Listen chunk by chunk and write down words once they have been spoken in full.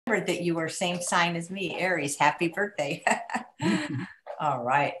remembered that you were same sign as me, Aries. Happy birthday. All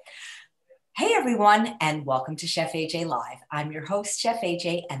right. Hey everyone, and welcome to Chef AJ Live. I'm your host, Chef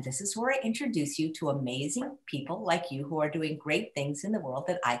AJ, and this is where I introduce you to amazing people like you who are doing great things in the world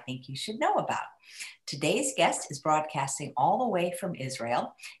that I think you should know about. Today's guest is broadcasting all the way from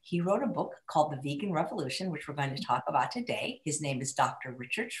Israel. He wrote a book called The Vegan Revolution, which we're going to talk about today. His name is Dr.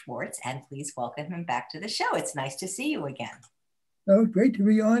 Richard Schwartz, and please welcome him back to the show. It's nice to see you again. Oh, great to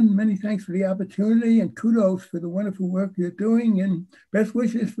be on. Many thanks for the opportunity and kudos for the wonderful work you're doing, and best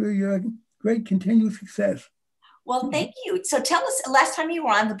wishes for your great continued success. Well, thank you. So tell us, last time you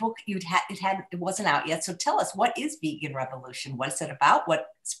were on, the book it wasn't out yet. So tell us, what is Vegan Revolution? What is it about? What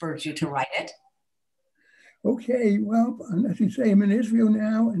spurred you to write it? Okay, well, as you say, I'm in Israel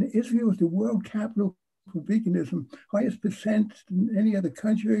now, and Israel is the world capital for veganism, highest percent than any other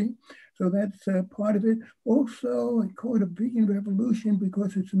country. So that's part of it. Also, I call it a vegan revolution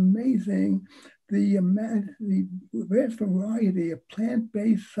because it's amazing the vast variety of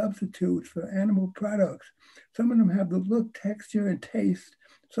plant-based substitutes for animal products. Some of them have the look, texture, and taste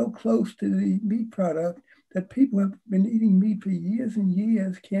so close to the meat product that people have been eating meat for years and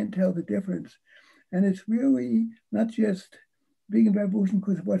years can't tell the difference. And it's really not just vegan revolution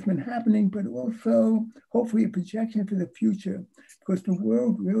because of what's been happening, but also hopefully a projection for the future, because the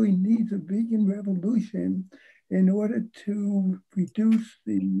world really needs a vegan revolution in order to reduce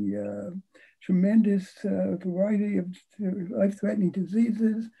the tremendous variety of life-threatening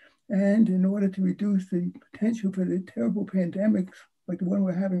diseases, and in order to reduce the potential for the terrible pandemics like the one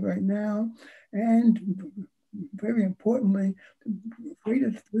we're having right now, and very importantly, the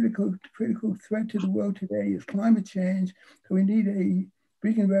greatest critical threat to the world today is climate change. So we need a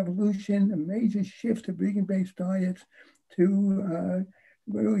vegan revolution, a major shift to vegan-based diets to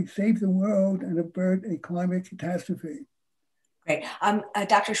really save the world and avert a climate catastrophe. Great.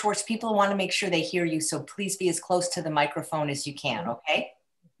 Dr. Schwartz, people want to make sure they hear you, so please be as close to the microphone as you can, okay?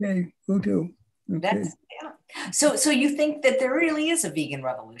 Okay, will do. Okay. Yeah. So you think that there really is a vegan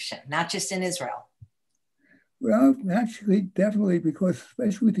revolution, not just in Israel? Well, actually, definitely, because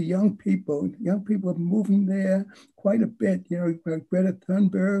especially with the young people are moving there quite a bit. You know, like Greta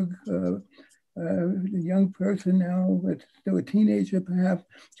Thunberg, the young person now, that's still a teenager perhaps,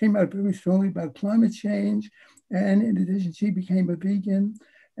 came out very strongly about climate change. And in addition, she became a vegan.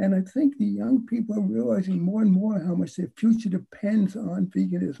 And I think the young people are realizing more and more how much their future depends on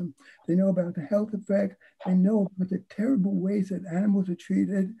veganism. They know about the health effects. They know about the terrible ways that animals are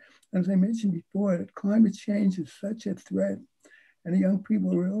treated. As I mentioned before, that climate change is such a threat. And the young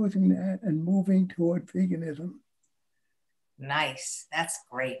people are realizing that and moving toward veganism. Nice. That's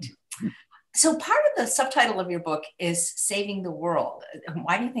great. So part of the subtitle of your book is Saving the World.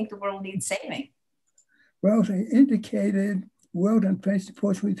 Why do you think the world needs saving? Well, as I indicated, the world,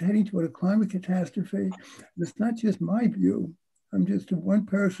 unfortunately, is heading toward a climate catastrophe. It's not just my view. I'm just one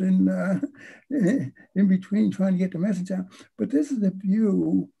person in between trying to get the message out. But this is the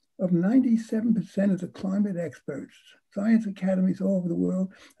view of 97% of the climate experts, science academies all over the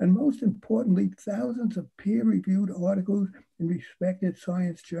world, and most importantly, thousands of peer-reviewed articles in respected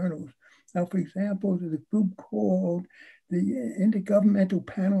science journals. Now, for example, there's a group called the Intergovernmental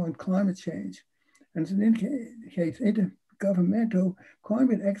Panel on Climate Change. And it's an intergovernmental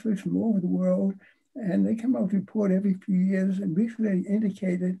climate experts from all over the world, and they come out with a report every few years, and recently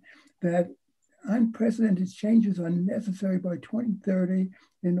indicated that unprecedented changes are necessary by 2030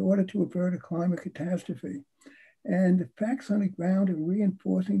 in order to avert a climate catastrophe. And the facts on the ground are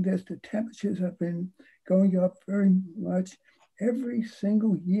reinforcing this. The temperatures have been going up very much every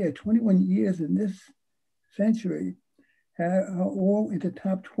single year. 21 years in this century are all in the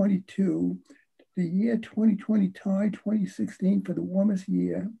top 22. The year 2020 tied 2016 for the warmest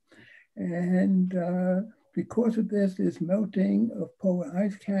year. And because of this, there's melting of polar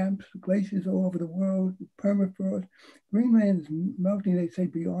ice caps, glaciers all over the world, permafrost. Greenland is melting, they say,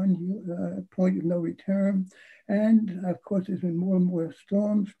 beyond point of no return. And of course, there's been more and more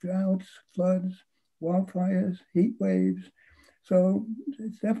storms, droughts, floods, wildfires, heat waves. So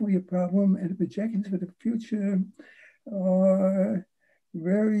it's definitely a problem. And the projections for the future are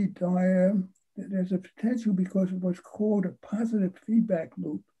very dire. There's a potential because of what's called a positive feedback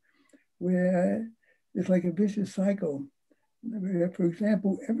loop, where it's like a vicious cycle. For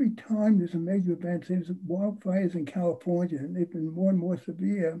example, every time there's a major event, say there's wildfires in California, and they've been more and more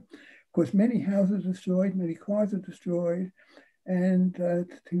severe. Of course, many houses are destroyed, many cars are destroyed, and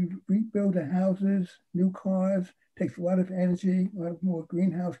to rebuild the houses, new cars, takes a lot of energy, a lot more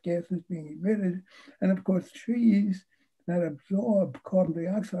greenhouse gases being emitted, and of course, trees that absorb carbon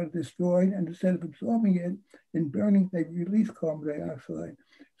dioxide are destroyed, and instead of absorbing it in burning, they release carbon dioxide.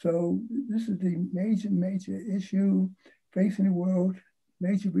 So this is the major issue facing the world.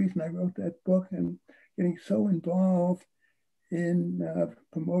 Major reason I wrote that book and getting so involved in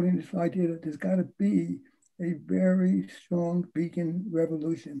promoting this idea that there's got to be a very strong vegan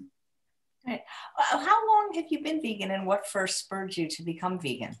revolution. Right. How long have you been vegan, and what first spurred you to become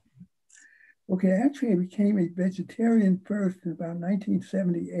vegan? Okay, actually, I became a vegetarian first in about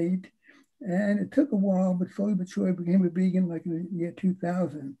 1978, and it took a while, but slowly but surely I became a vegan like in the year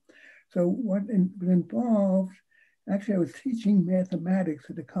 2000. So what was involved, actually, I was teaching mathematics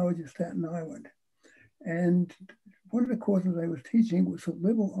at the College of Staten Island. And one of the courses I was teaching was for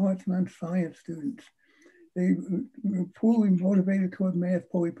liberal arts, non-science students. They were poorly motivated toward math,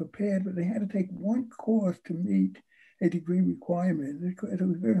 poorly prepared, but they had to take one course to meet a degree requirement. It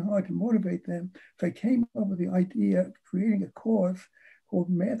was very hard to motivate them. So I came up with the idea of creating a course called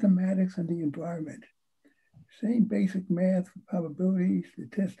Mathematics and the Environment. Same basic math, probability,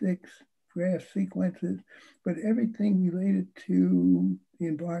 statistics, graph sequences, but everything related to the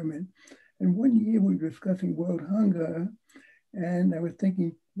environment. And one year we were discussing world hunger, and I was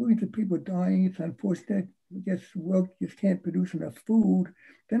thinking, millions of people dying, it's unfortunate. I guess the world just can't produce enough food.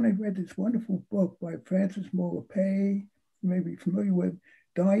 Then I read this wonderful book by Frances Moore Pay, you may be familiar with,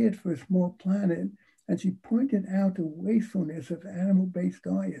 Diet for a Small Planet. And she pointed out the wastefulness of animal-based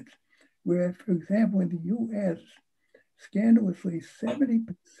diets, where, for example, in the US, scandalously,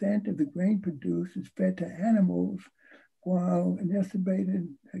 70% of the grain produced is fed to animals, while an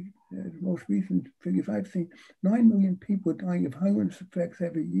estimated, the most recent figures I've seen, 9 million people are dying of hunger effects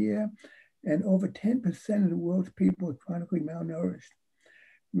every year, and over 10% of the world's people are chronically malnourished.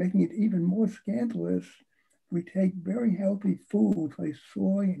 Making it even more scandalous, we take very healthy foods like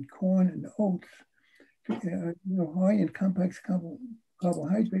soy and corn and oats, high in complex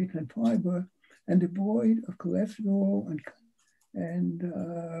carbohydrates and fiber, and devoid of cholesterol and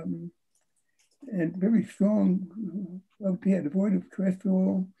very strong, devoid of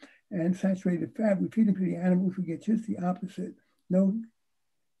cholesterol and saturated fat. We feed them to the animals, we get just the opposite. No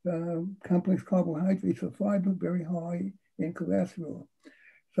complex carbohydrates or fiber, very high in cholesterol.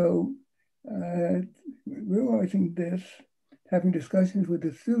 So realizing this, having discussions with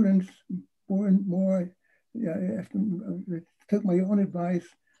the students more and more, after I took my own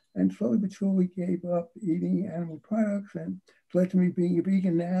advice and slowly but surely gave up eating animal products, and it's led to me being a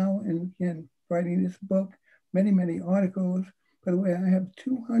vegan now, and again, writing this book, many articles. By the way, I have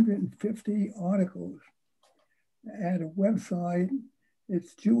 250 articles at a website.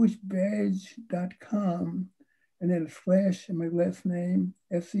 It's jewishveg.com, and then / and my last name,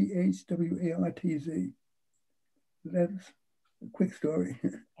 SCHWARTZ. That's a quick story.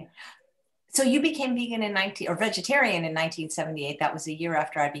 So you became vegan or vegetarian in 1978. That was a year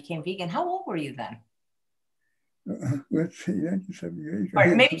after I became vegan. How old were you then? Let's see, 1978.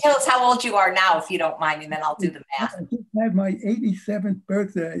 Or maybe tell us how old you are now, if you don't mind, and then I'll do the math. I just had my 87th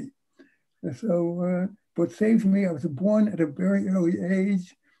birthday. So what saves me, I was born at a very early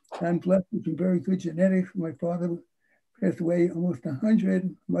age. I'm blessed with some very good genetics. My father passed away almost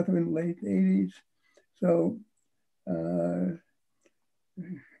 100, mother in the late 80s. So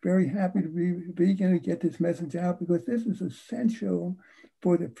very happy to be vegan and get this message out, because this is essential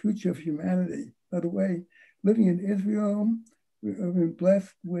for the future of humanity. By the way, living in Israel, I've been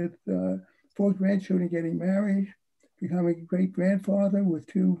blessed with 4 grandchildren getting married, becoming a great-grandfather with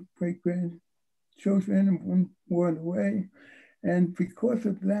 2 great-grandchildren and 1 more on the way. And because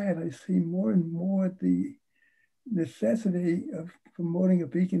of that, I see more and more the necessity of promoting a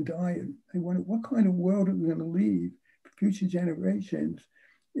vegan diet. I wonder, what kind of world are we going to leave for future generations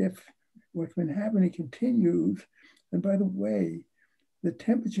if what's been happening continues? And by the way, the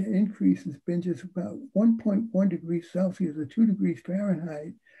temperature increase has been just about 1.1 degrees Celsius or 2 degrees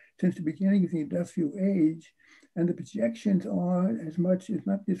Fahrenheit since the beginning of the industrial age. And the projections are as much as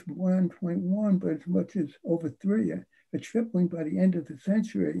not just 1.1, but as much as over 3, a tripling by the end of the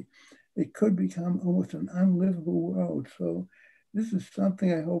century. It could become almost an unlivable world. So this is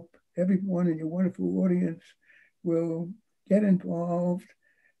something I hope everyone in your wonderful audience will get involved,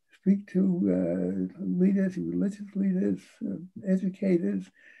 speak to leaders, religious leaders, educators,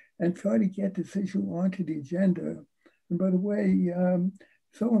 and try to get this issue onto the agenda. And by the way,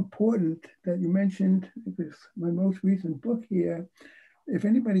 so important that you mentioned this, my most recent book here. If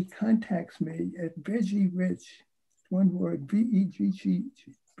anybody contacts me at Veggie Rich, one word,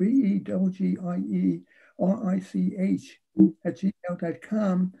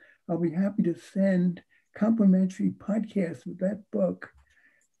 VEGGIERICH@gmail.com, I'll be happy to send complimentary podcasts with that book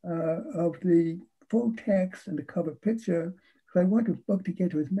of the full text and the cover picture, So I want the book to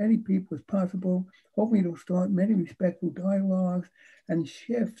get to as many people as possible. Hopefully it'll start many respectful dialogues and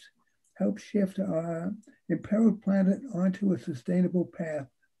help shift our imperiled planet onto a sustainable path.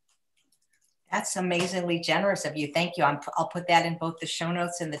 That's amazingly generous of you. Thank you. I'll put that in both the show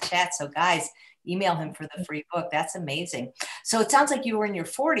notes and the chat. So guys, email him for the free book. That's amazing. So it sounds like you were in your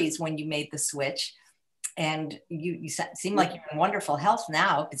 40s when you made the switch, and you seem like you're in wonderful health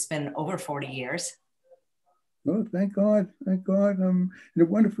now. It's been over 40 years. Oh, thank God. Thank God. I'm in a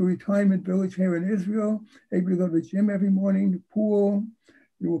wonderful retirement village here in Israel, able to go to the gym every morning, the pool,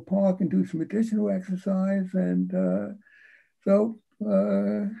 to a park and do some additional exercise. And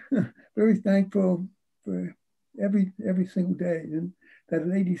very thankful for every single day. And that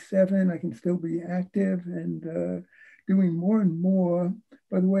at 87, I can still be active and doing more and more.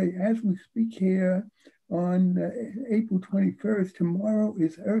 By the way, as we speak here on April 21st, tomorrow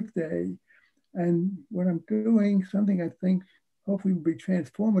is Earth Day. And what I'm doing, something I think hopefully will be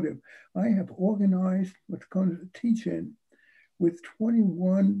transformative. I have organized what's called a teach-in with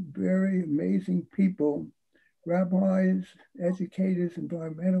 21 very amazing people, rabbis, educators,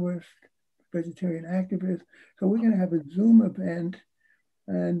 environmentalists, vegetarian activists. So we're going to have a Zoom event.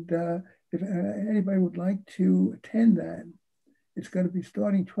 And if anybody would like to attend that, it's going to be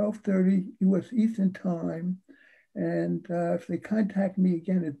starting 12:30 U.S. Eastern Time. And if they contact me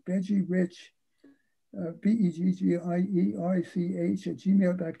again at VeggieRich, VeggieRich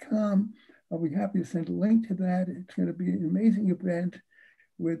 @gmail.com, I'll be happy to send a link to that. It's going to be an amazing event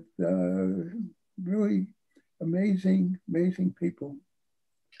with really amazing people.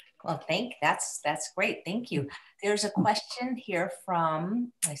 Well, that's great. Thank you. There's a question here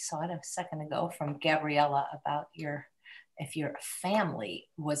from, I saw it a second ago, from Gabriella about if your family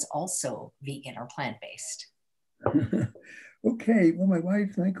was also vegan or plant-based. Okay, well, my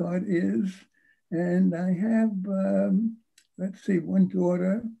wife, thank God, is. And I have, let's see, one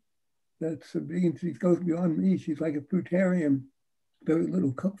daughter that's a vegan. She goes beyond me. She's like a fruitarian, very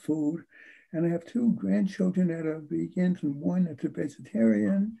little cooked food. And I have two grandchildren that are vegans and one that's a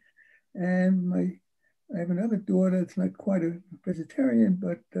vegetarian. And I have another daughter that's not quite a vegetarian,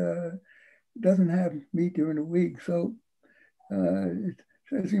 but doesn't have meat during the week. So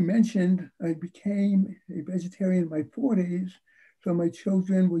as you mentioned, I became a vegetarian in my 40s. So my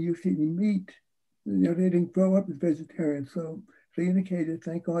children were used to eating meat. They didn't grow up as vegetarians. So they indicated,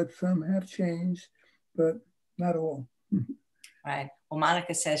 thank God, some have changed, but not all. Right. Well,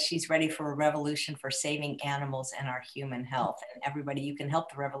 Monica says she's ready for a revolution for saving animals and our human health. And everybody, you can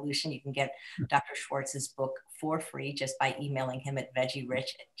help the revolution. You can get Dr. Schwartz's book for free just by emailing him at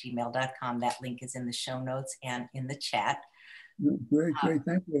veggierich@gmail.com. That link is in the show notes and in the chat. Great.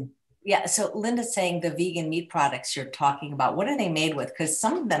 Thank you. Yeah. So Linda's saying the vegan meat products you're talking about, what are they made with? Because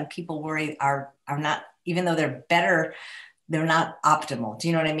some of them people worry are not, even though they're better, they're not optimal. Do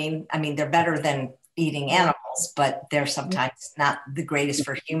you know what I mean? I mean, they're better than eating animals, but they're sometimes not the greatest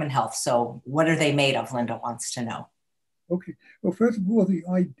for human health. So what are they made of? Linda wants to know. Okay. Well, first of all, the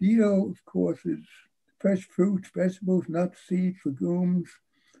ideal, of course, is fresh fruits, vegetables, nuts, seeds, legumes,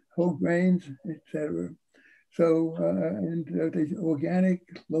 whole grains, etc. So, they're organic,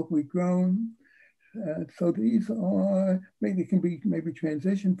 locally grown. So these are, maybe can be maybe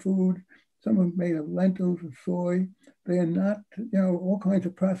transition food. Some are made of lentils and soy. They are not, all kinds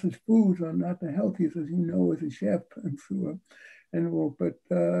of processed foods are not the healthiest, as you know, as a chef, I'm sure. But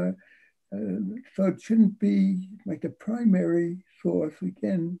so it shouldn't be like the primary source.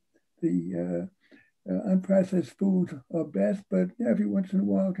 Again, the unprocessed foods are best, but every once in a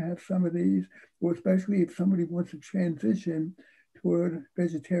while to have some of these, or especially if somebody wants to transition toward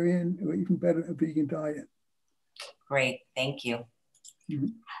vegetarian or even better, a vegan diet. Great, thank you. Mm-hmm.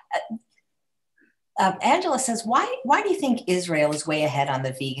 Angela says, why do you think Israel is way ahead on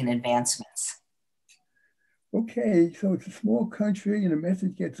the vegan advancements? Okay, so it's a small country and the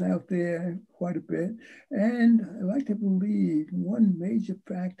message gets out there quite a bit. And I like to believe one major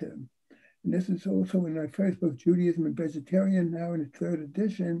factor, and this is also in my first book, Judaism and Vegetarian, now in the third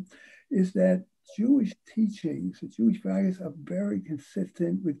edition, is that Jewish teachings, the Jewish values are very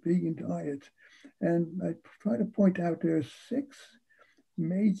consistent with vegan diets. And I try to point out there are 6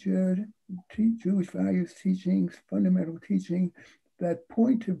 major Jewish values teachings, fundamental teachings that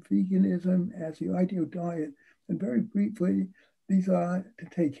point to veganism as the ideal diet. And very briefly, these are to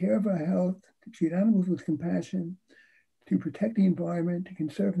take care of our health, to treat animals with compassion, to protect the environment, to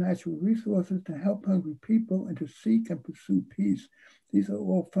conserve natural resources, to help hungry people, and to seek and pursue peace. These are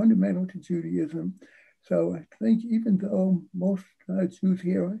all fundamental to Judaism. So I think even though most Jews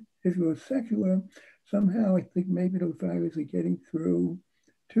here in Israel are secular, somehow I think maybe those values are getting through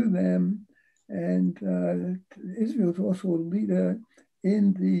to them. And Israel is also a leader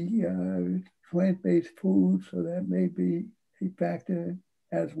in the plant-based food, so that may be a factor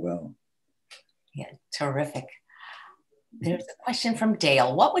as well. Yeah, terrific. There's a question from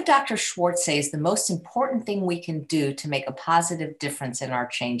Dale. What would Dr. Schwartz say is the most important thing we can do to make a positive difference in our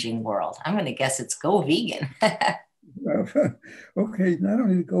changing world? I'm going to guess it's go vegan. Okay, not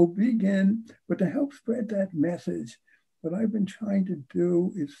only to go vegan, but to help spread that message. What I've been trying to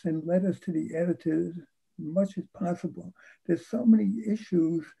do is send letters to the editors as much as possible. There's so many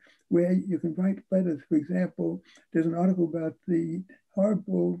issues where you can write letters. For example, there's an article about the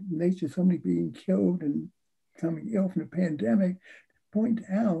horrible nature of somebody being killed and becoming ill from the pandemic. Point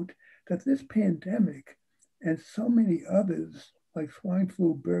out that this pandemic and so many others, like swine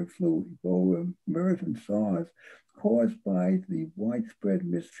flu, bird flu, Ebola, MERS, and SARS, caused by the widespread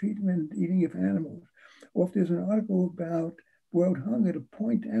mistreatment and eating of animals. Or if there's an article about world hunger, to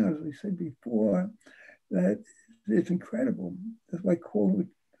point out, as I said before, that it's incredible. That's why I call it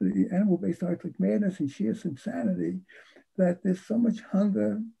the animal-based diets like madness and sheer insanity, that there's so much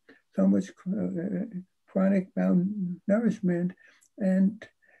hunger, so much chronic malnourishment, and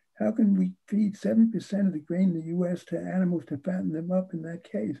how can we feed 7% of the grain in the US to animals to fatten them up in that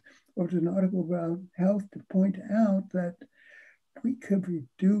case? Or there's an article about health to point out that we could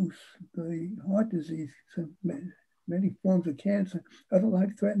reduce the heart disease, many forms of cancer, other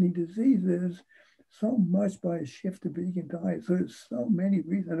life-threatening diseases, so much by a shift to vegan diet. So there's so many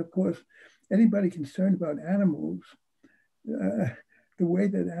reasons. And of course, anybody concerned about animals, the way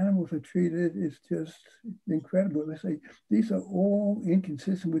that animals are treated is just incredible. They say these are all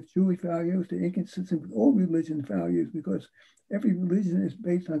inconsistent with Jewish values. They're inconsistent with all religion values because every religion is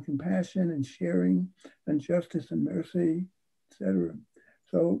based on compassion and sharing and justice and mercy, etc.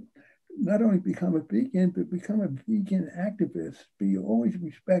 So not only become a vegan, but become a vegan activist. Be always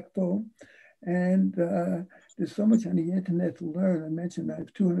respectful. And there's so much on the internet to learn. I mentioned I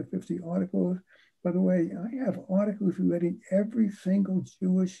have 250 articles. By the way, I have articles relating every single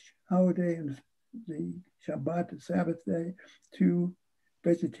Jewish holiday and the Shabbat, the Sabbath day, to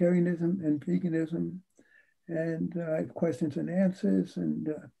vegetarianism and veganism. And I have questions and answers and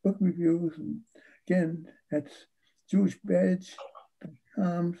book reviews. And again, that's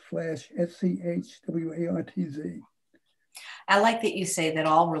jewishveg.com/SCHWARTZ. I like that you say that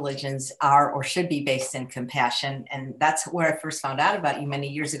all religions are or should be based in compassion. And that's where I first found out about you many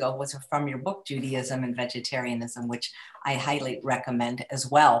years ago, was from your book, Judaism and Vegetarianism, which I highly recommend as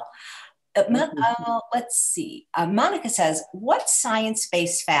well. Let's see. Monica says, what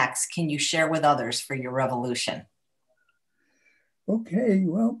science-based facts can you share with others for your revolution? Okay,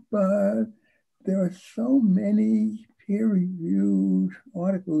 well, there are so many peer-reviewed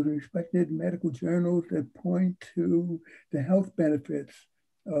articles in respected medical journals that point to the health benefits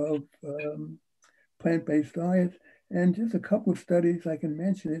of plant-based diets. And just a couple of studies I can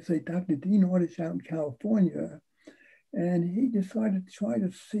mention. It's a Dr. Dean Ordish out in California, and he decided to try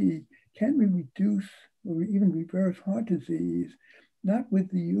to see, can we reduce or even reverse heart disease, not with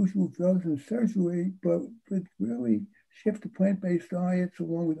the usual drugs and surgery, but with really shift to plant-based diets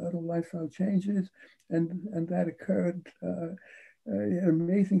along with other lifestyle changes. And that occurred,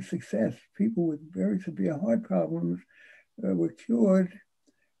 amazing success. People with very severe heart problems were cured,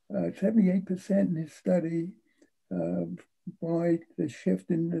 78% in his study, by the shift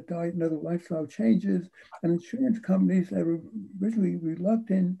in the diet and other lifestyle changes. And insurance companies that were originally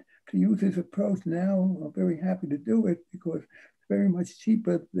reluctant to use this approach now are very happy to do it because it's very much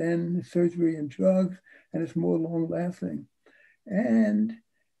cheaper than surgery and drugs, and it's more long-lasting. And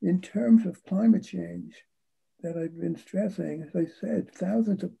in terms of climate change that I've been stressing, as I said,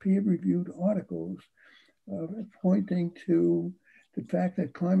 thousands of peer-reviewed articles pointing to the fact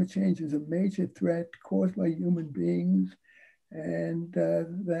that climate change is a major threat caused by human beings, and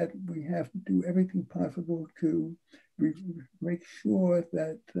that we have to do everything possible to make sure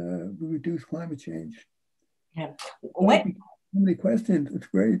that we reduce climate change. Yeah. So many questions. It's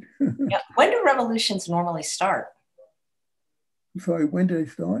great. Yeah. When do revolutions normally start? Sorry, when do they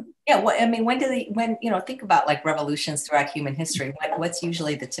start? Yeah, well, I mean, when think about like revolutions throughout human history, what's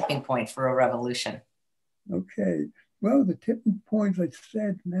usually the tipping point for a revolution? Okay, well, the tipping points, I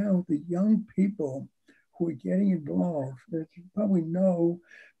said now, the young people who are getting involved, as you probably know,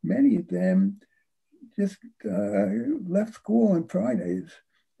 many of them just left school on Fridays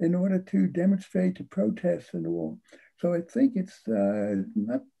in order to demonstrate, to protest and all. So I think it's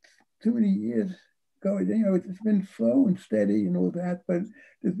not too many years ago. It's been slow and steady and all that, but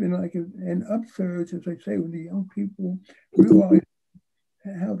there's been like an upsurge, as I say, when the young people realize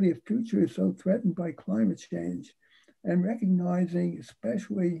how their future is so threatened by climate change. and recognizing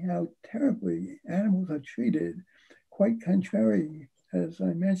especially how terribly animals are treated, quite contrary, as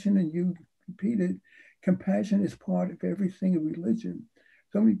I mentioned and you repeated, compassion is part of every single religion.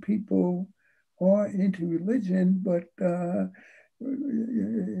 So many people are into religion, but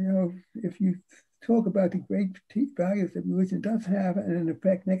if you talk about the great values that religion does have, and in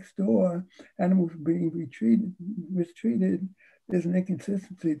effect next door, animals being mistreated, there's an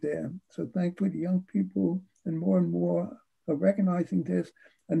inconsistency there. So thankfully, the young people and more are recognizing this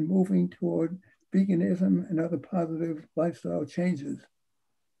and moving toward veganism and other positive lifestyle changes.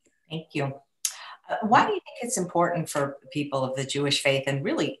 Thank you. Why do you think it's important for people of the Jewish faith and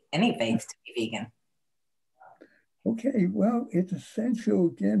really any faith to be vegan? Okay, well, it's essential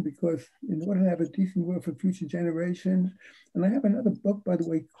again because in order to have a decent world for future generations, and I have another book, by the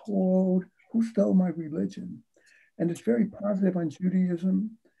way, called Who Stole My Religion? And it's very positive on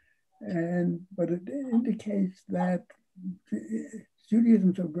Judaism, but it indicates that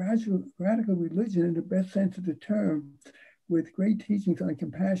Judaism is a radical religion in the best sense of the term, with great teachings on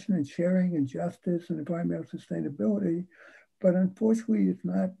compassion and sharing and justice and environmental sustainability, but unfortunately it's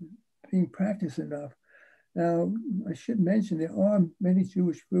not being practiced enough. Now, I should mention there are many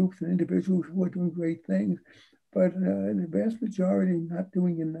Jewish groups and individuals who are doing great things, but the vast majority not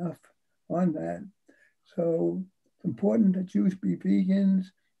doing enough on that. So it's important that Jews be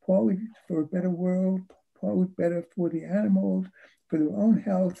vegans, partly for a better world, partly better for the animals, for their own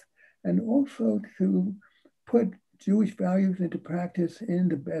health, and also to put Jewish values into practice in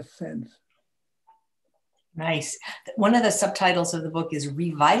the best sense. Nice. One of the subtitles of the book is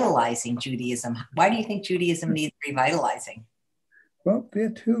Revitalizing Judaism. Why do you think Judaism needs revitalizing? Well,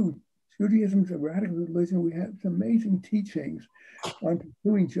 there too, Judaism is a radical religion. We have some amazing teachings on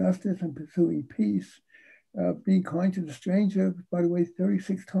pursuing justice and pursuing peace, being kind to the stranger, by the way,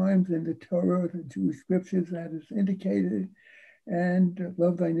 36 times in the Torah, the Jewish scriptures, that is indicated, and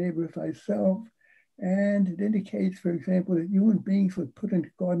love thy neighbor as thyself. And it indicates, for example, that human beings were put into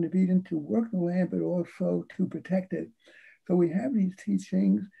the Garden of Eden to work the land, but also to protect it. So we have these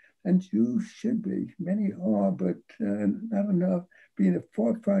teachings, and Jews should be, many are, but not enough, be in the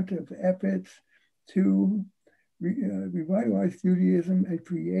forefront of efforts to revitalize Judaism and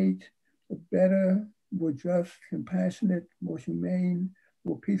create a better, more just, compassionate, more humane,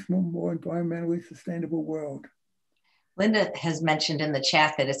 more peaceful, more environmentally sustainable world. Linda has mentioned in the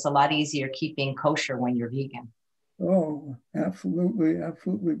chat that it's a lot easier keeping kosher when you're vegan. Oh, absolutely,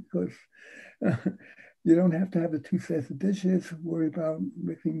 absolutely, because you don't have to have the two sets of dishes, worry about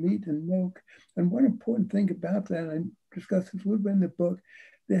mixing meat and milk. And one important thing about that, I discussed this a little bit in the book,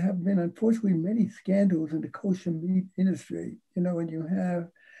 there have been, unfortunately, many scandals in the kosher meat industry. You know, when you have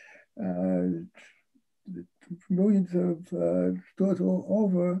millions of stores all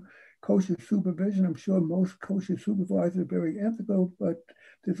over, kosher supervision. I'm sure most kosher supervisors are very ethical, but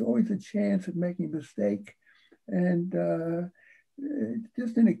there's always a chance of making a mistake. And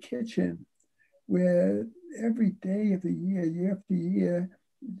just in a kitchen where every day of the year, year after year,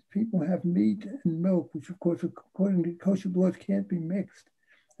 people have meat and milk, which of course, according to kosher laws, can't be mixed,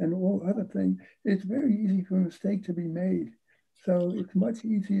 and all other things, it's very easy for a mistake to be made. So it's much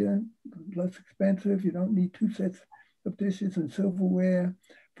easier, less expensive. You don't need two sets of dishes and silverware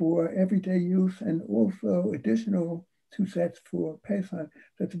for everyday use, and also additional two sets for Pesach.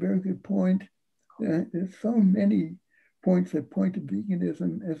 That's a very good point. There's so many points that point to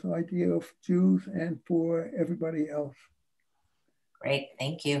veganism as an idea of Jews and for everybody else. Great,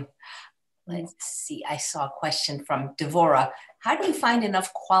 thank you. Let's see, I saw a question from Devora. How do you find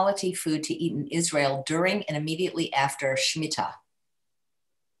enough quality food to eat in Israel during and immediately after Shemitah?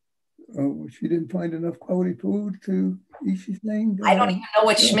 Oh, she didn't find enough quality food to eat, she's saying? I don't even know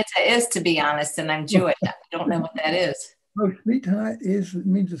what Shemitah is, to be honest, and I'm Jewish. I don't know what that is. Well, Shemitah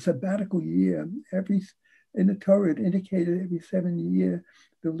means a sabbatical year. In the Torah, it indicated every 7 years,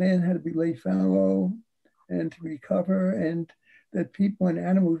 the land had to be laid fallow and to recover, and that people and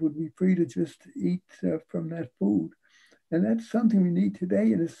animals would be free to just eat from that food. And that's something we need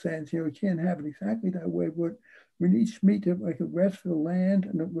today in a sense. You know, we can't have it exactly that way, but we need Shemitah like a rest for the land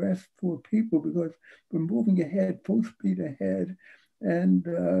and a rest for people, because we're moving ahead, full speed ahead, and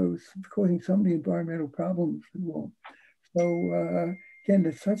causing so many environmental problems. So again,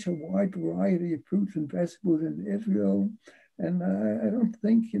 there's such a wide variety of fruits and vegetables in Israel, and I don't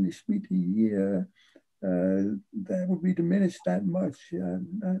think in the Shemitah year that would be diminished that much.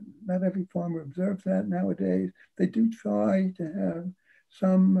 Not every farmer observes that nowadays. They do try to have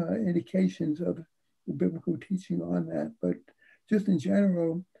some indications of the biblical teaching on that, but just in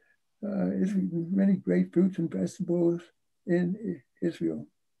general, there's many great fruits and vegetables in Israel.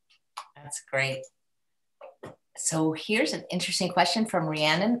 That's great. So here's an interesting question from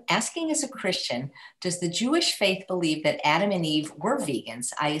Rhiannon asking, as a Christian, does the Jewish faith believe that Adam and Eve were vegans?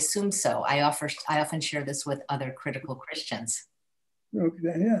 I assume so. I often share this with other critical Christians.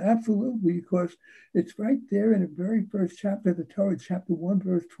 Okay, yeah, absolutely, because it's right there in the very first chapter of the Torah, chapter 1,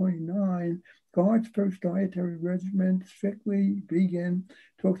 verse 29. God's first dietary regimen, strictly vegan,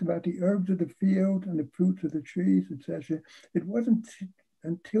 talks about the herbs of the field and the fruits of the trees, etc. It wasn't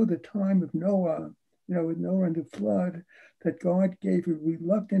until the time of Noah, with Noah and the flood, that God gave a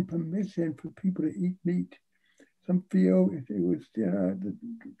reluctant permission for people to eat meat. Some feel it was, the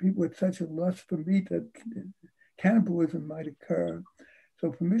people had such a lust for meat that cannibalism might occur. So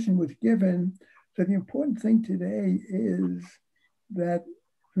permission was given. So the important thing today is that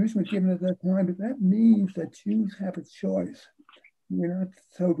permission was given at that time, but that means that Jews have a choice. We're not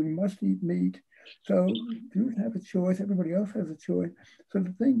told we must eat meat. So Jews have a choice, everybody else has a choice. So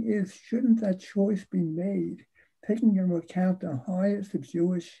the thing is, shouldn't that choice be made, taking into account the highest of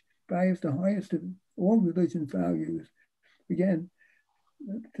Jewish values, the highest of all religion values? Again,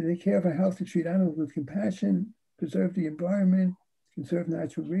 to take care of our health, to treat animals with compassion, preserve the environment, conserve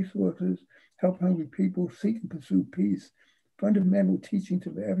natural resources, help hungry people, seek and pursue peace, fundamental teachings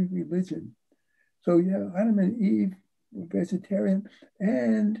of every religion. So yeah, Adam and Eve were vegetarian,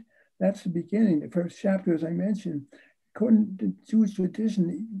 and that's the beginning, the first chapter, as I mentioned. According to Jewish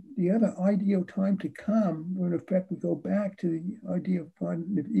tradition, the other ideal time to come, when in effect we go back to the idea of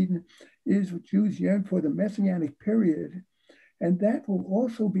Garden of Eden, is what Jews yearn for, the Messianic period. And that will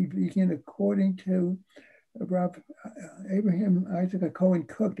also be vegan according to Abraham Isaac Cohen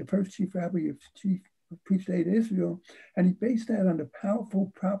Cook, the first chief rabbi of Ph.D. Israel, and he based that on the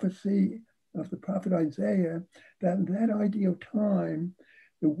powerful prophecy of the prophet Isaiah, that in that ideal time,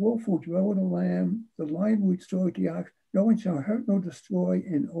 the wolf will dwell with the lamb, the lion will destroy the ox, no one shall hurt nor destroy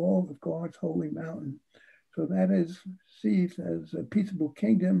in all of God's holy mountain. So that is sees as a peaceable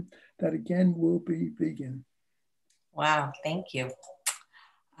kingdom that again will be vegan. Wow, thank you.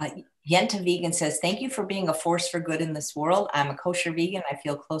 Yenta Vegan says, thank you for being a force for good in this world. I'm a kosher vegan. I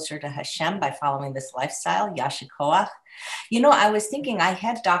feel closer to Hashem by following this lifestyle. Yasha Koach. I was thinking I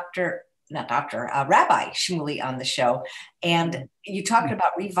had Rabbi Shmuley on the show, and you talked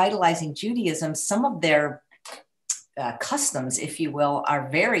about revitalizing Judaism. Some of their customs, if you will, are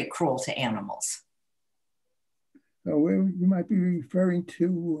very cruel to animals. You might be referring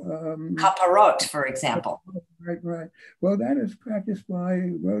to Kaparot, for example. Right. Well, that is practiced by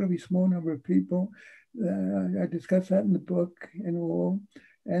a relatively small number of people. I discuss that in the book and all.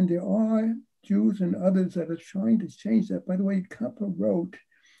 And there are Jews and others that are trying to change that. By the way, Kaparot,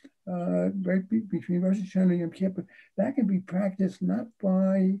 right between Rosh Hashanah and Yom Kippur, that can be practiced not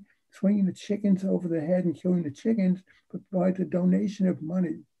by swinging the chickens over the head and killing the chickens, but by the donation of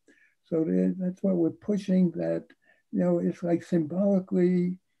money. So that's why we're pushing that. It's like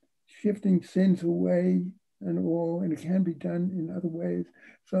symbolically shifting sins away and all, and it can be done in other ways.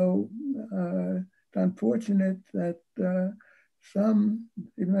 So it's unfortunate that some,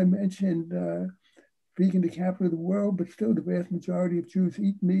 even I mentioned vegan, the capital of the world, but still the vast majority of Jews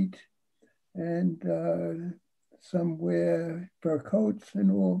eat meat, and some wear fur coats and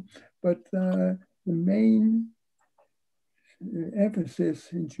all. But the main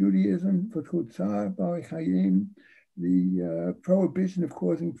emphasis in Judaism for Kutzah, Bari Chayim, the prohibition of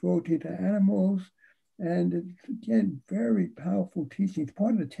causing cruelty to animals, and it's again very powerful teaching. It's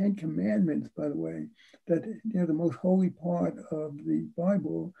part of the Ten Commandments, by the way, that the most holy part of the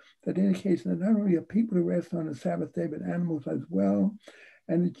Bible, that indicates that not only are people to rest on the Sabbath day, but animals as well.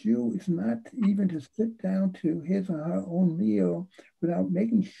 And the Jew is not even to sit down to his or her own meal without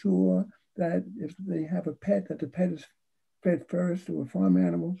making sure that if they have a pet, that the pet is fed first, or a farm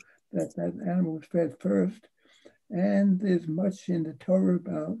animal, that animal is fed first. And there's much in the Torah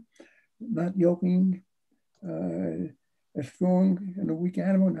about not yoking a strong and a weak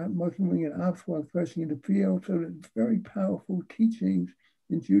animal, not muzzling an ox while threshing in the field. So there's very powerful teachings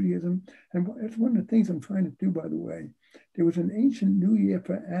in Judaism. And that's one of the things I'm trying to do, by the way. There was an ancient New Year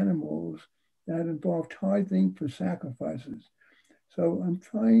for animals that involved tithing for sacrifices. So I'm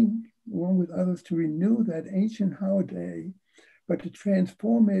trying, along with others, to renew that ancient holiday, but to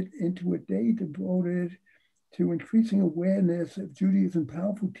transform it into a day devoted to increasing awareness of Judaism's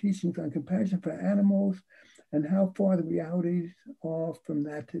powerful teachings on compassion for animals and how far the realities are from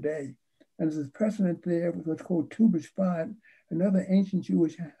that today. And there's a precedent there with what's called Tu B'Shvat, another ancient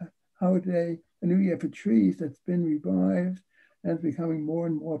Jewish holiday, a New Year for trees that's been revived and is becoming more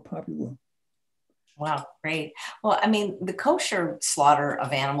and more popular. Wow, great. Well, I mean, the kosher slaughter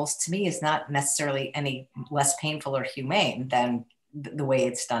of animals to me is not necessarily any less painful or humane than the way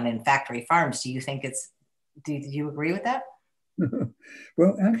it's done in factory farms. Do you think it's Do you agree with that?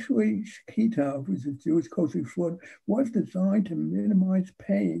 Well, actually, shechita, which is Jewish kosher slaughter, was designed to minimize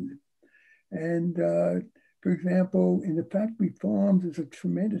pain. And for example, in the factory farms, there's a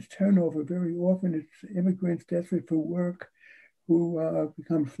tremendous turnover. Very often it's immigrants desperate for work who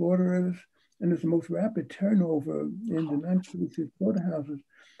become slaughterers. And there's the most rapid turnover in the non-kosher slaughterhouses.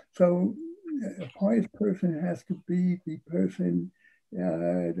 So a pious person has to be the person,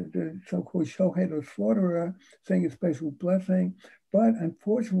 the so-called showhead or slaughterer, saying a special blessing. But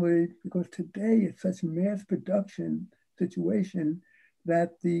unfortunately, because today it's such a mass production situation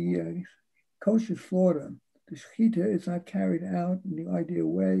that the kosher slaughter, the shechita, is not carried out in the ideal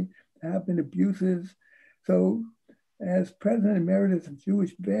way. There have been abuses. So as President Emeritus of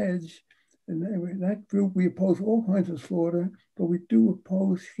Jewish Veg, in that group, we oppose all kinds of slaughter, but we do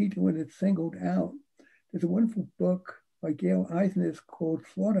oppose shechita when it's singled out. There's a wonderful book by Gail Eisner called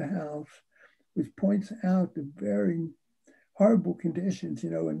Slaughterhouse, which points out the very horrible conditions,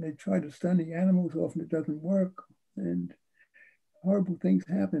 and they try to stun the animals, often it doesn't work, and horrible things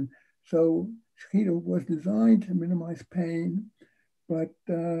happen. So shechita was designed to minimize pain, but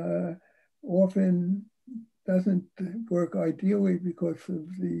often doesn't work ideally because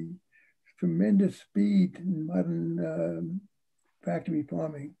of the tremendous speed in modern factory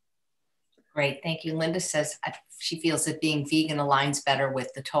farming. Great, thank you. Linda says she feels that being vegan aligns better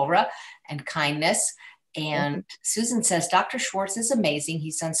with the Torah and kindness. And Susan says, Dr. Schwartz is amazing.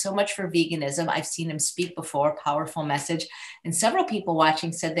 He's done so much for veganism. I've seen him speak before, powerful message. And several people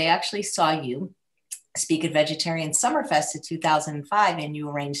watching said they actually saw you speak at Vegetarian Summerfest in 2005, and you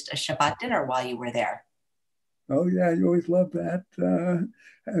arranged a Shabbat dinner while you were there. Oh, yeah, you always love that.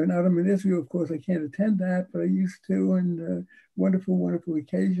 And out of Israel, of course, I can't attend that, but I used to, and wonderful, wonderful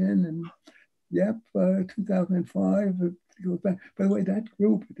occasion. And yep, 2005, by the way, that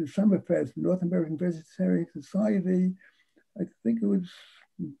group, the Summerfest, North American Vegetarian Society, I think it was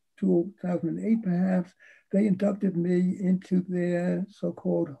 2008 perhaps, they inducted me into their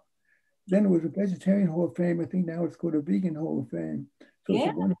so-called, then it was a Vegetarian Hall of Fame, I think now it's called a Vegan Hall of Fame. So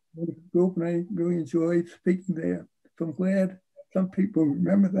it's a wonderful, wonderful group, and I really enjoyed speaking there. So I'm glad some people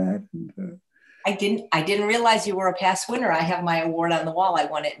remember that. And, I didn't realize you were a past winner. I have my award on the wall. I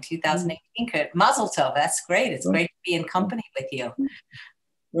won it in 2018. Mazel tov. That's great. It's great to be in company with you.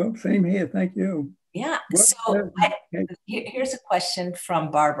 Well, same here. Thank you. Yeah. So here's a question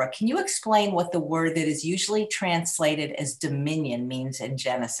from Barbara. Can you explain what the word that is usually translated as dominion means in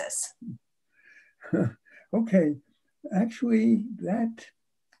Genesis? Okay. Actually,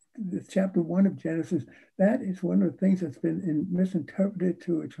 the chapter 1 of Genesis, that is one of the things that's been misinterpreted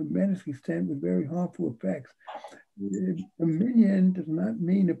to a tremendous extent with very harmful effects. Dominion does not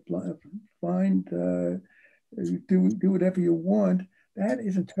mean to find, do whatever you want. That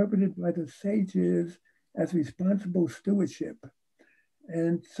is interpreted by the sages as responsible stewardship.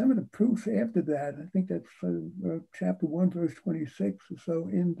 And some of the proofs after that, I think that's chapter 1, verse 26 or so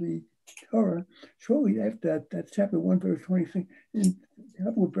in the Torah. Shortly after that's chapter 1, verse 26. In a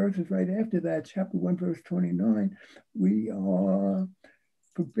couple of verses right after that, chapter 1, verse 29, we are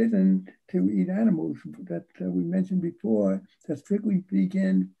forbidden to eat animals that we mentioned before. That strictly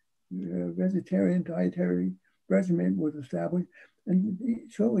vegan, vegetarian dietary regimen was established. And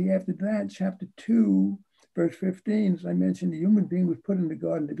shortly after that, chapter 2, verse 15, as I mentioned, the human being was put in the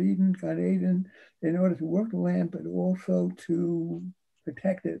Garden of Eden, Gan Eden, in order to work the land, but also to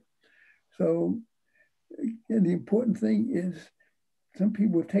protect it. So again, the important thing is some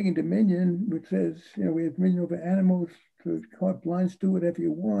people have taken dominion, which says, we have dominion over animals, to carte blanche, do whatever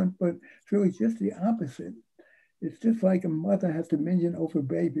you want, but it's really just the opposite. It's just like a mother has dominion over a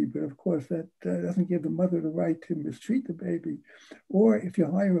baby, but of course that doesn't give the mother the right to mistreat the baby. Or if you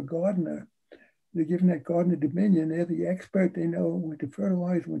hire a gardener, they're given that gardener dominion. They're the expert. They know when to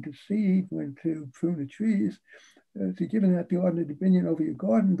fertilize, when to seed, when to prune the trees. So you're given that gardener dominion over your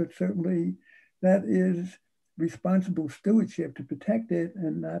garden, but certainly that is responsible stewardship to protect it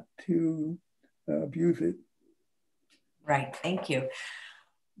and not to abuse it. Right. Thank you.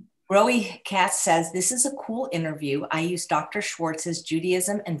 Rowie Katz says, this is a cool interview. I used Dr. Schwartz's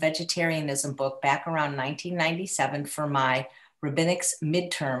Judaism and Vegetarianism book back around 1997 for my rabbinics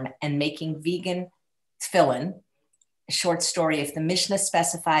midterm and making vegan tefillin. A short story, if the Mishnah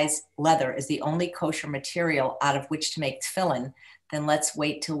specifies leather is the only kosher material out of which to make tefillin, then let's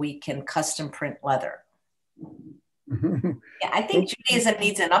wait till we can custom print leather. Yeah, I think Judaism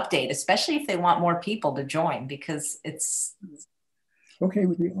needs an update, especially if they want more people to join, because it's... Okay,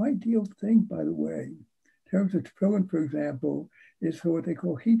 well, the ideal thing, by the way, in terms of tefillin, for example, is for what they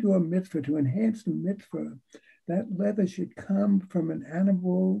call HealOur mitzvah, to enhance the mitzvah. That leather should come from an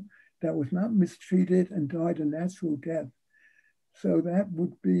animal that was not mistreated and died a natural death. So that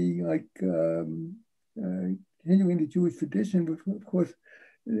would be like continuing the Jewish tradition, which of course,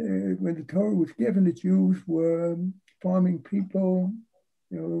 when the Torah was given, the Jews were farming people,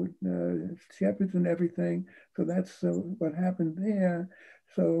 shepherds and everything. So that's what happened there.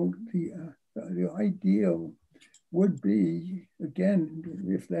 So the ideal would be, again,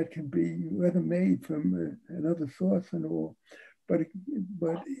 if that can be whether made from another source and all, but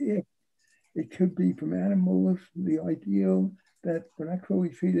if it could be from animals, the ideal that were not cruelly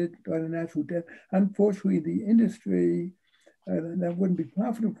treated by the natural death. Unfortunately, the industry, that wouldn't be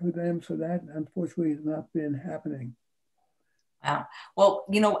profitable for them, so that unfortunately has not been happening. Wow. Well,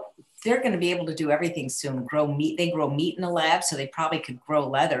 they're going to be able to do everything soon. Grow meat. They grow meat in the lab, so they probably could grow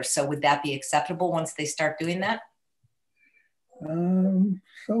leather. So would that be acceptable once they start doing that?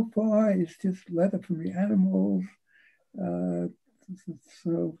 So far, it's just leather from the animals.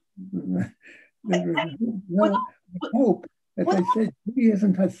 So well, I hope, as I said,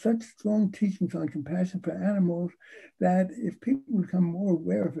 Judaism has such strong teachings on compassion for animals that if people become more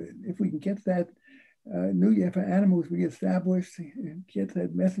aware of it, if we can get that New Year for Animals reestablished, get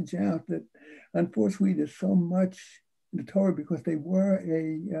that message out that unfortunately there's so much in the Torah because they were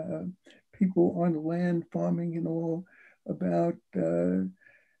a people on the land farming and all about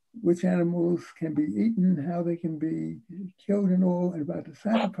which animals can be eaten, how they can be killed and all, and about the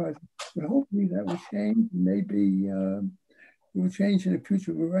sacrifice. But hopefully that will change. Maybe it will change in the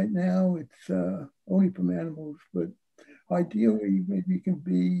future. But right now it's only from animals. But ideally, maybe it can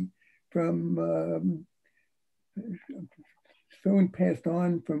be from filling passed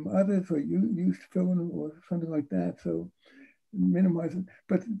on from others or used filling or something like that. So minimize it.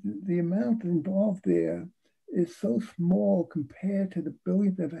 But the amount involved there is so small compared to the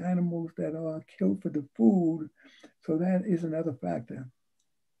billions of animals that are killed for the food. So that is another factor.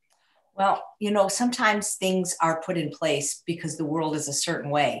 Well, sometimes things are put in place because the world is a certain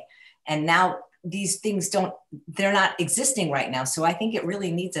way. And now these things they're not existing right now. So I think it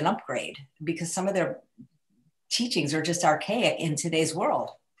really needs an upgrade because some of their teachings are just archaic in today's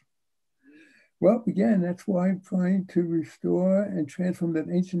world. Well, again, that's why I'm trying to restore and transform that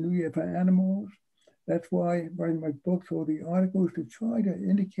ancient New Year for animals. That's why I write my books or the articles to try to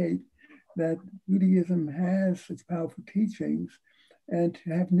indicate that Judaism has such powerful teachings and to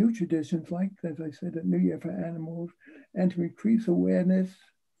have new traditions like, as I said, the New Year for animals, and to increase awareness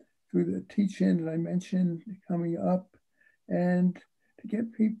through the teaching that I mentioned coming up, and to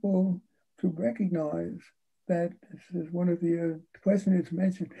get people to recognize that, as one of the questioners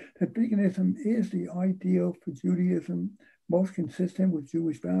mentioned, that veganism is the ideal for Judaism, most consistent with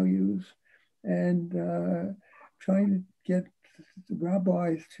Jewish values, and trying to get the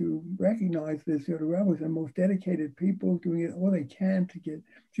rabbis to recognize this. The rabbis are the most dedicated people doing it all they can to get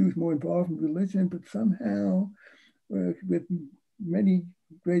Jews more involved in religion, but somehow, with many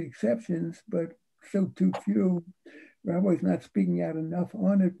great exceptions, but still too few, rabbis not speaking out enough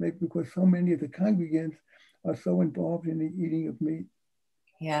on it, maybe because so many of the congregants are so involved in the eating of meat.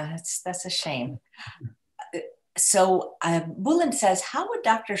 Yeah, that's a shame. So Willem says, how would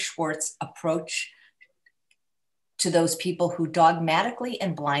Dr. Schwartz approach to those people who dogmatically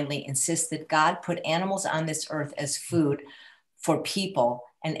and blindly insist that God put animals on this earth as food for people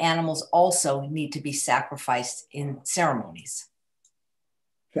and animals also need to be sacrificed in ceremonies?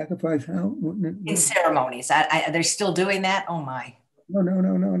 Sacrifice how? In ceremonies. They're still doing that? Oh my. No.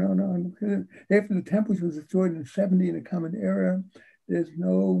 After the temples was destroyed in 70 in the Common Era, there's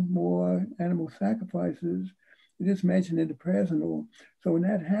no more animal sacrifices. It is mentioned in the prayers and all. So when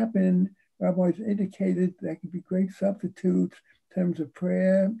that happened, rabbis indicated that could be great substitutes in terms of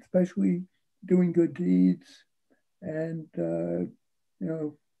prayer, especially doing good deeds and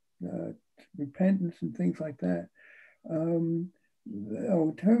repentance and things like that. In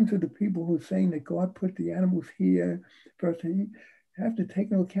terms of the people who are saying that God put the animals here, first you have to take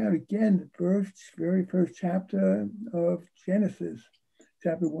into account again the very first chapter of Genesis,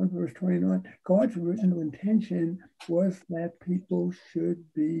 chapter 1, verse 29. God's original intention was that people should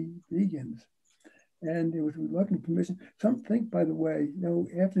be vegans. And there was reluctant permission. Some think, by the way,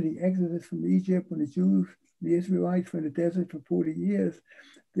 after the exodus from Egypt, when the Israelites were in the desert for 40 years,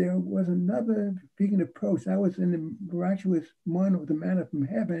 there was another vegan approach. That was in the miraculous manna or the manna from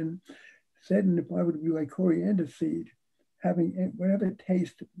heaven, said in the Bible to be like coriander seed, having whatever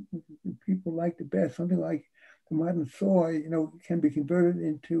taste people like the best. Something like the modern soy, can be converted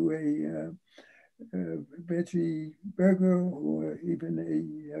into a veggie burger or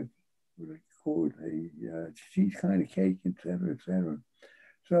even called a cheese kind of cake, et cetera, et cetera.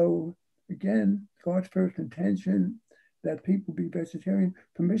 So again, God's first intention that people be vegetarian,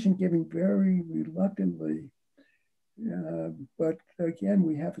 permission given very reluctantly. But again,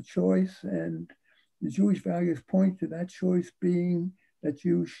 we have a choice, and the Jewish values point to that choice being that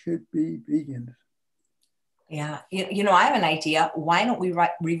Jews should be vegans. Yeah. I have an idea. Why don't we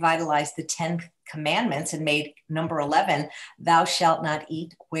revitalize the 10 commandments and make number 11, thou shalt not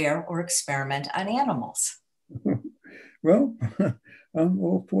eat, wear, or experiment on animals? Well, I'm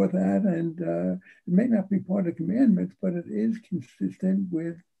all for that. And it may not be part of the commandments, but it is consistent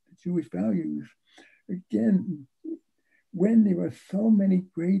with the Jewish values. Again, when there are so many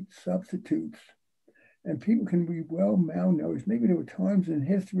great substitutes and people can be well malnourished, maybe there were times in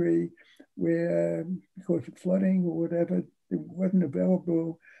history where, because of flooding or whatever, there wasn't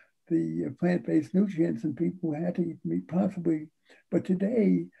available the plant-based nutrients and people had to eat meat possibly. But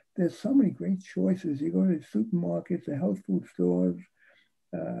today, there's so many great choices. You go to the supermarkets, the health food stores,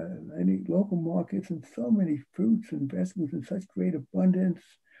 any local markets, and so many fruits and vegetables in such great abundance,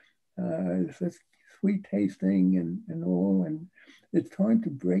 such sweet tasting and all. And it's time to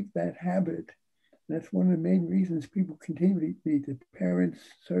break that habit. That's one of the main reasons people continue to eat meat. The parents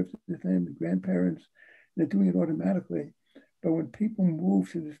serve to them, the grandparents, they're doing it automatically. But when people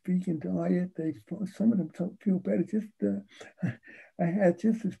move to this vegan diet, some of them feel better. I had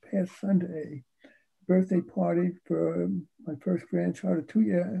just this past Sunday birthday party for my first grandchild, a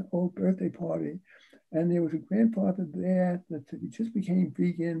 2-year-old birthday party, and there was a grandfather there that he just became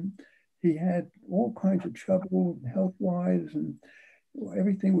vegan. He had all kinds of trouble health-wise, and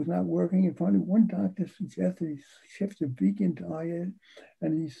everything was not working. And finally, one doctor suggested he shift to vegan diet,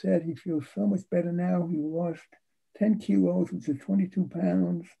 and he said he feels so much better now. He lost 10 kilos, which is 22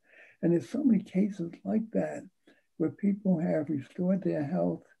 pounds. And there's so many cases like that where people have restored their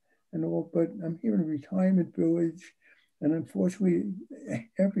health and all. But I'm here in a retirement village, and unfortunately,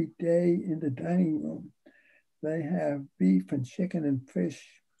 every day in the dining room, they have beef and chicken and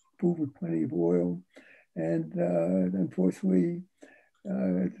fish, food with plenty of oil. And unfortunately,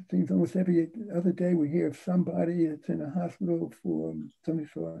 things almost every other day we hear of somebody that's in a hospital for somebody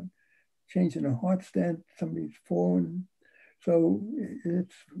saw a change in a heart stent, somebody's fallen. So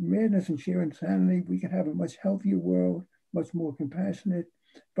it's madness and sheer insanity. We can have a much healthier world, much more compassionate,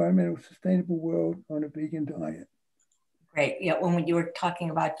 environmental, sustainable world on a vegan diet. Great. Yeah, when you were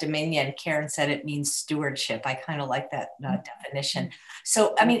talking about dominion, Karen said it means stewardship. I kind of like that definition.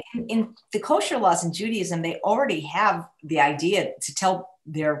 So, I mean, in the kosher laws in Judaism, they already have the idea to tell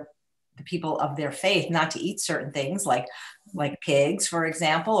the people of their faith not to eat certain things like pigs, for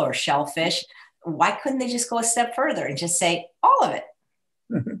example, or shellfish. Why couldn't they just go a step further and just say all of it?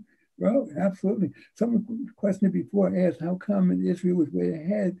 Well, absolutely. Someone questioned before asked how come Israel was way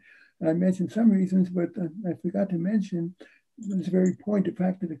ahead. I mentioned some reasons, but I forgot to mention this very point, the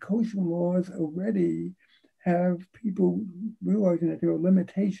fact that the kosher laws already have people realizing that there are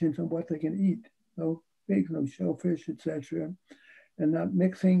limitations on what they can eat. No pigs, no shellfish, etc., and not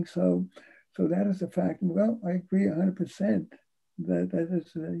mixing. So that is a fact. Well, I agree 100% that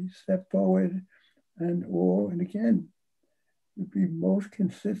is a step forward, and again, would be most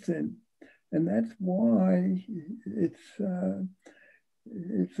consistent, and that's why it's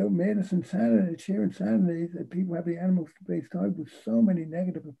so madness and insanity, sheer insanity, that people have the animal-based diet with so many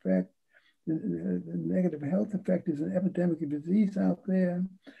negative effects. The negative health effect is an epidemic of disease out there,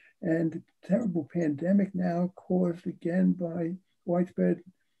 and the terrible pandemic now caused again by widespread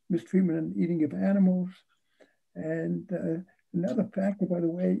mistreatment and eating of animals. And another factor, by the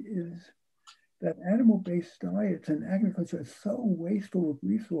way, is that animal-based diets and agriculture are so wasteful of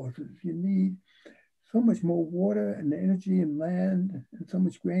resources. You need so much more water and energy and land, and so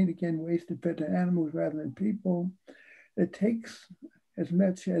much grain, again, wasted fed to animals rather than people. It takes as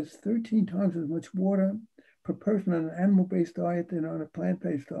much as 13 times as much water per person on an animal-based diet than on a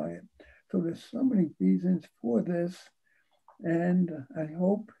plant-based diet. So there's so many reasons for this, and I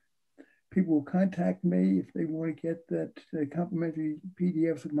hope people will contact me if they want to get that complimentary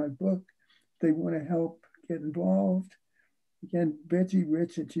PDFs of my book. If they want to help get involved. Again,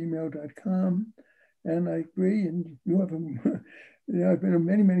 veggierich@gmail.com. And I agree, and you have I've been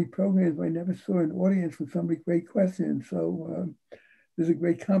in many programs, but I never saw an audience with so many great questions. So there's a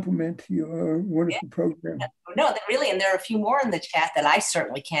great compliment to your wonderful program. No, really, and there are a few more in the chat that I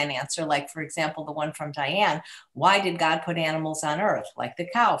certainly can answer. Like, for example, the one from Diane, why did God put animals on earth, like the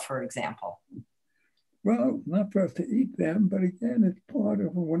cow, for example? Well, not for us to eat them, but again, it's part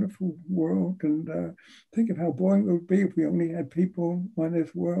of a wonderful world. And think of how boring it would be if we only had people on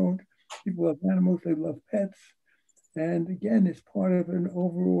this world. People love animals, they love pets. And again, it's part of an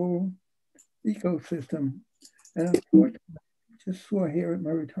overall ecosystem. And unfortunately, I just saw here at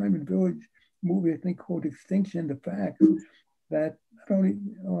my retirement village, movie, I think, called Extinction, the facts that not only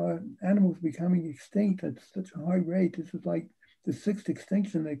are animals becoming extinct at such a high rate, this is like the sixth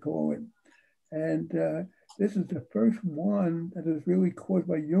extinction, they call it. And this is the first one that is really caused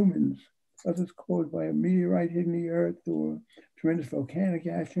by humans. Others caused by a meteorite hitting the earth or tremendous volcanic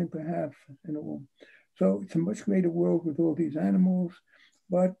action, perhaps, and all. So it's a much greater world with all these animals,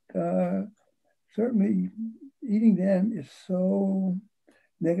 but certainly eating them is so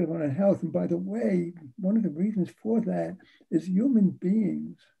negative on our health. And by the way, one of the reasons for that is human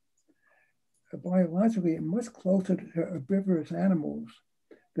beings are biologically much closer to herbivorous animals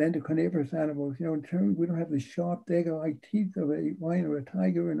than to carnivorous animals. You know, in terms, we don't have the sharp dagger-like teeth of a lion or a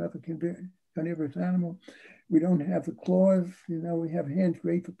tiger or another carnivorous animal. We don't have the claws. You know, we have hands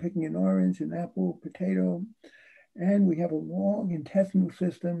great for picking an orange, an apple, potato, and we have a long intestinal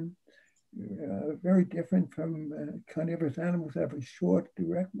system, very different from carnivorous animals that have a short,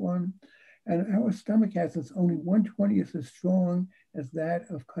 direct one. And our stomach acid is only 1/20th as strong as that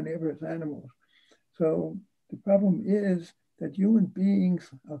of carnivorous animals. So the problem is that human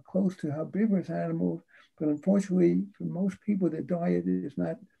beings are close to herbivorous animals, but unfortunately, for most people, their diet is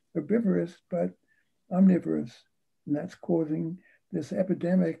not herbivorous, but omnivorous. And that's causing this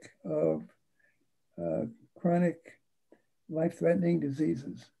epidemic of chronic, life-threatening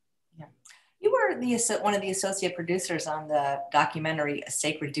diseases. Yeah. You were one of the associate producers on the documentary A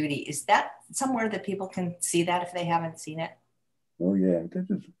Sacred Duty. Is that somewhere that people can see that if they haven't seen it? Oh, yeah. This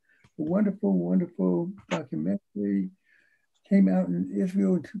is a wonderful, wonderful documentary. Came out in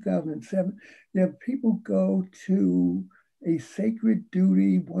Israel in 2007. Yeah, people go to A Sacred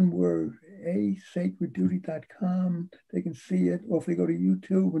Duty, one word, asacredduty.com. They can see it. Or if they go to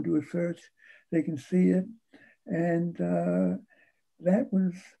YouTube and do a search, they can see it. And that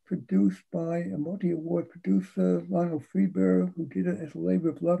was produced by a multi-award producer, Lionel Friedberg, who did it as a labor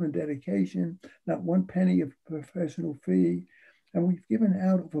of love and dedication, not one penny of professional fee. And we've given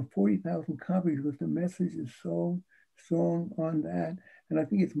out over 40,000 copies because the message is so strong on that. And I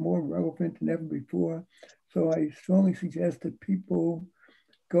think it's more relevant than ever before. So I strongly suggest that people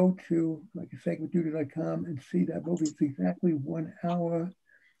go to like sacredduty.com and see that movie. It's exactly 1 hour,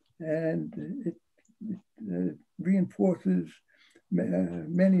 and it reinforces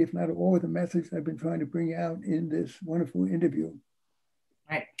many, if not all, of the message I've been trying to bring out in this wonderful interview.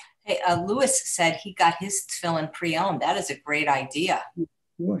 Right. Hey, Lewis said he got his tefillin pre-owned. That is a great idea.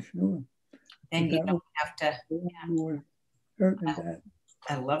 Sure. Then you don't have to. Yeah.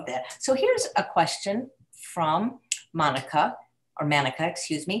 I love that. So here's a question from Manica,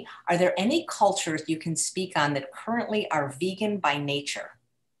 excuse me. Are there any cultures you can speak on that currently are vegan by nature?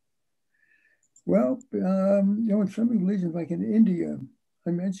 Well, in some religions, like in India,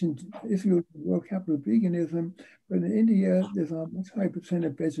 I mentioned Israel is the world capital of veganism, but in India, there's a much higher percent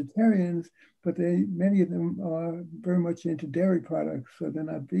of vegetarians, but many of them are very much into dairy products, so they're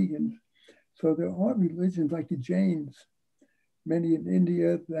not vegans. So there are religions like the Jains, many in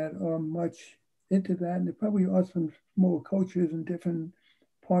India that are much into that, and there probably are some small cultures in different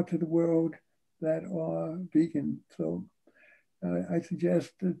parts of the world that are vegan. So I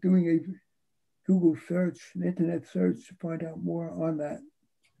suggest doing a Google search, an internet search to find out more on that.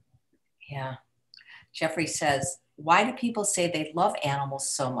 Yeah. Jeffrey says, why do people say they love animals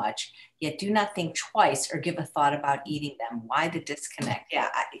so much, yet do not think twice or give a thought about eating them? Why the disconnect? Yeah,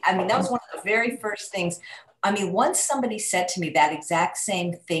 I mean, that was one of the very first things. I mean, once somebody said to me that exact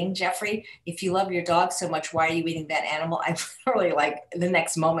same thing, Jeffrey, if you love your dog so much, why are you eating that animal? I literally, like, the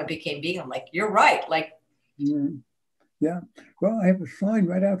next moment became vegan. I'm like, you're right. Like, yeah. Well, I have a sign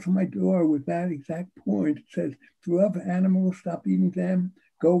right out from my door with that exact point. It says, if you love animals, stop eating them,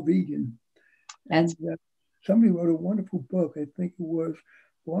 go vegan. And somebody wrote a wonderful book. I think it was,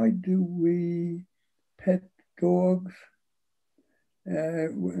 Why Do We Pet Dogs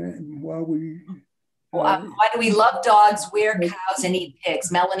while we... why do we love dogs, wear cows, and eat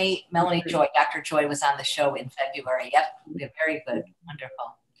pigs? Melanie Joy, Dr. Joy was on the show in February. Yep, very good.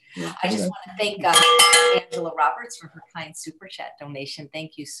 Wonderful. Yeah, I just want to thank Angela Roberts for her kind super chat donation.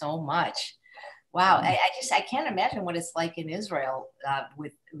 Thank you so much. Wow, I can't imagine what it's like in Israel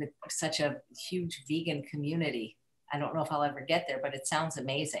with such a huge vegan community. I don't know if I'll ever get there, but it sounds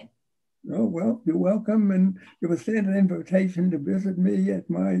amazing. Oh, well, you're welcome. And you will send an invitation to visit me at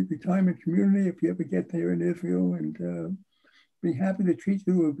my retirement community if you ever get there in Israel, and be happy to treat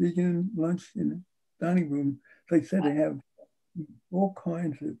you to a vegan lunch in the dining room. As I said, they have all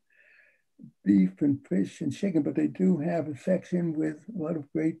kinds of beef and fish and chicken, but they do have a section with a lot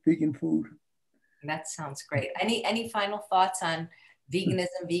of great vegan food. That sounds great. Any final thoughts on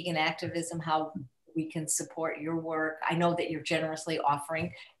veganism, vegan activism, how we can support your work. I know that you're generously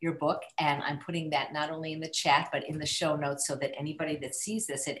offering your book, and I'm putting that not only in the chat, but in the show notes so that anybody that sees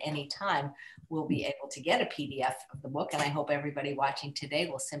this at any time will be able to get a PDF of the book. And I hope everybody watching today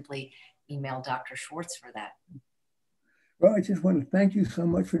will simply email Dr. Schwartz for that. Well, I just want to thank you so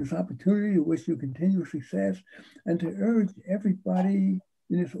much for this opportunity, to wish you continued success, and to urge everybody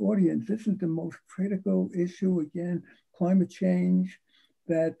in this audience, this is the most critical issue, again, climate change,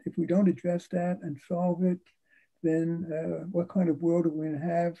 that if we don't address that and solve it, then what kind of world are we going to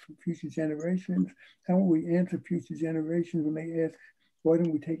have for future generations? How will we answer future generations when they ask, why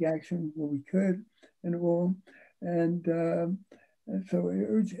don't we take action when we could, and all? And so I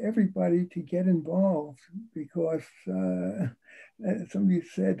urge everybody to get involved, because somebody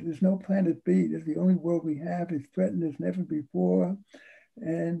said, there's no planet B. This is the only world we have. It's threatened as never before.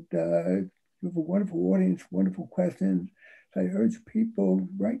 And you have a wonderful audience, wonderful questions. So I urge people,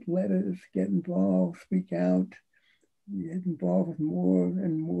 write letters, get involved, speak out, get involved with more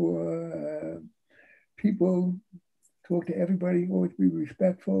and more people, talk to everybody, always be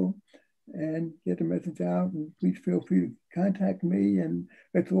respectful, and get the message out. And please feel free to contact me, and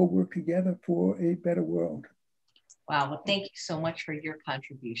let's all work together for a better world. Wow. Well, thank you so much for your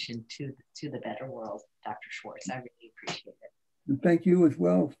contribution to the better world, Dr. Schwartz. I really appreciate it. And thank you as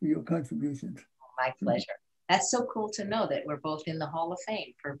well for your contributions. My pleasure. That's so cool to know that we're both in the Hall of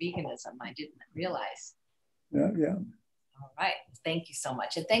Fame for veganism. I didn't realize. Yeah, yeah. All right. Thank you so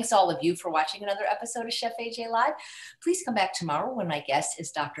much. And thanks all of you for watching another episode of Chef AJ Live. Please come back tomorrow when my guest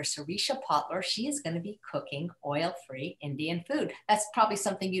is Dr. Sarisha Potler. She is going to be cooking oil-free Indian food. That's probably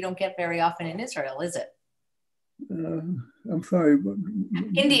something you don't get very often in Israel, is it? I'm sorry.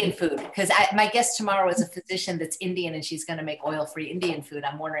 Indian food, because my guest tomorrow is a physician that's Indian, and she's going to make oil-free Indian food.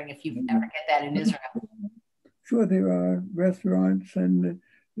 I'm wondering if you ever get that in Israel. Sure, there are restaurants and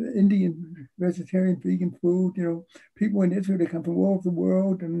Indian, vegetarian, vegan food. You know, people in Israel, they come from all over the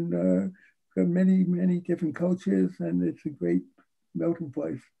world, and got many, many different cultures, and it's a great melting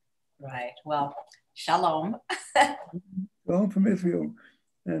place. Right. Well, shalom. Shalom from Israel,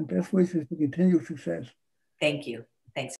 and best wishes for continued success. Thank you.